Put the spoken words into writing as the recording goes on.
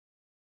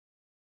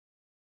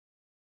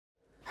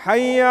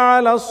Hayya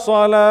ala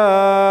salah.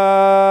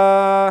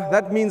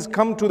 That means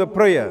come to the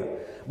prayer.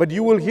 But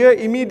you will hear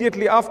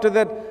immediately after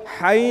that,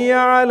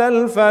 Hayya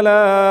ala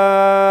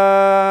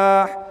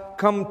falah.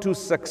 Come to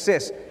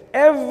success.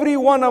 Every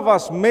one of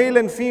us, male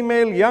and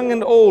female, young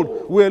and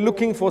old, we are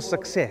looking for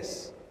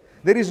success.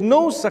 There is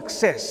no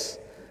success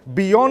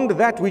beyond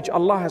that which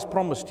Allah has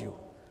promised you.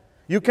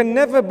 You can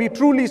never be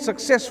truly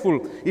successful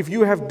if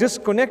you have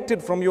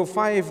disconnected from your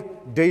 5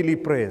 daily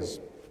prayers.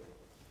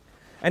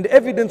 And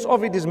evidence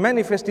of it is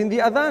manifest in the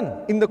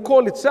adhan, in the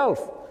call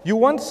itself. You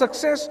want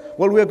success?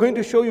 Well, we are going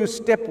to show you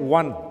step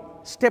 1.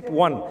 Step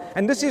 1.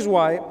 And this is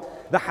why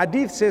the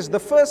hadith says the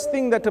first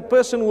thing that a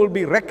person will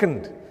be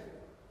reckoned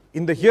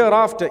in the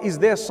hereafter is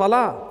their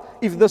salah.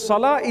 If the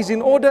salah is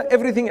in order,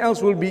 everything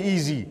else will be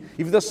easy.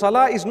 If the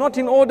salah is not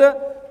in order,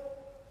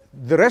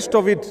 the rest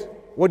of it,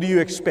 what do you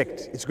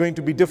expect? It's going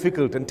to be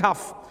difficult and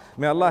tough.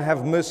 May Allah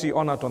have mercy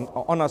on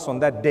us on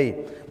that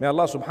day. May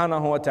Allah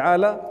subhanahu wa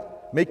ta'ala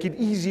make it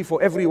easy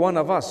for every one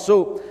of us.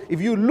 So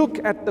if you look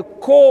at the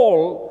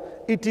call,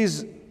 it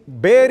is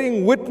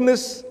bearing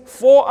witness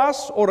for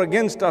us or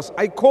against us.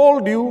 I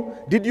called you,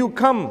 did you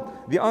come?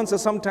 The answer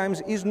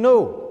sometimes is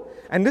no.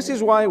 And this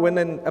is why when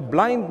a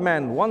blind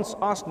man once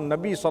asked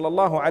Nabi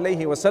sallallahu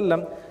alayhi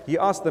wasallam, he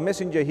asked the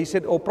messenger, he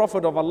said, O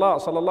Prophet of Allah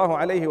sallallahu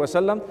alayhi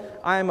wasallam,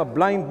 I am a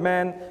blind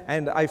man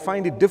and I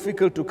find it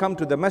difficult to come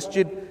to the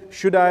masjid.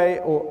 Should I,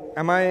 or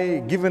am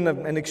I given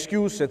an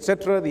excuse,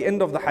 etc.? The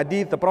end of the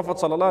hadith, the Prophet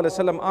sallallahu alayhi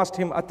wasallam asked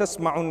him,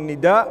 Atasma'un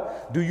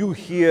nida? Do you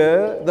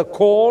hear the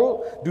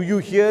call? Do you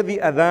hear the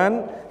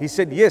adhan? He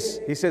said, yes.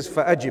 He says,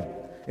 fa'ajib.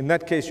 In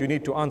that case, you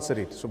need to answer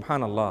it.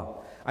 Subhanallah.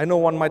 I know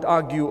one might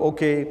argue,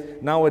 okay,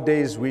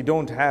 nowadays we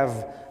don't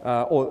have,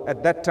 or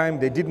at that time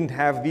they didn't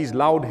have these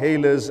loud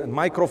hailers and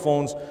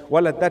microphones.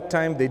 Well, at that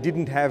time they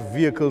didn't have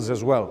vehicles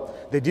as well.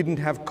 They didn't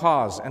have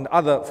cars and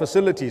other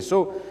facilities.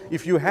 So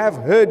if you have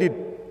heard it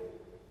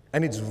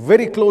and it's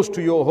very close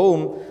to your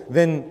home,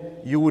 then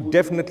you would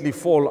definitely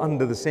fall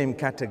under the same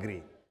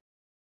category.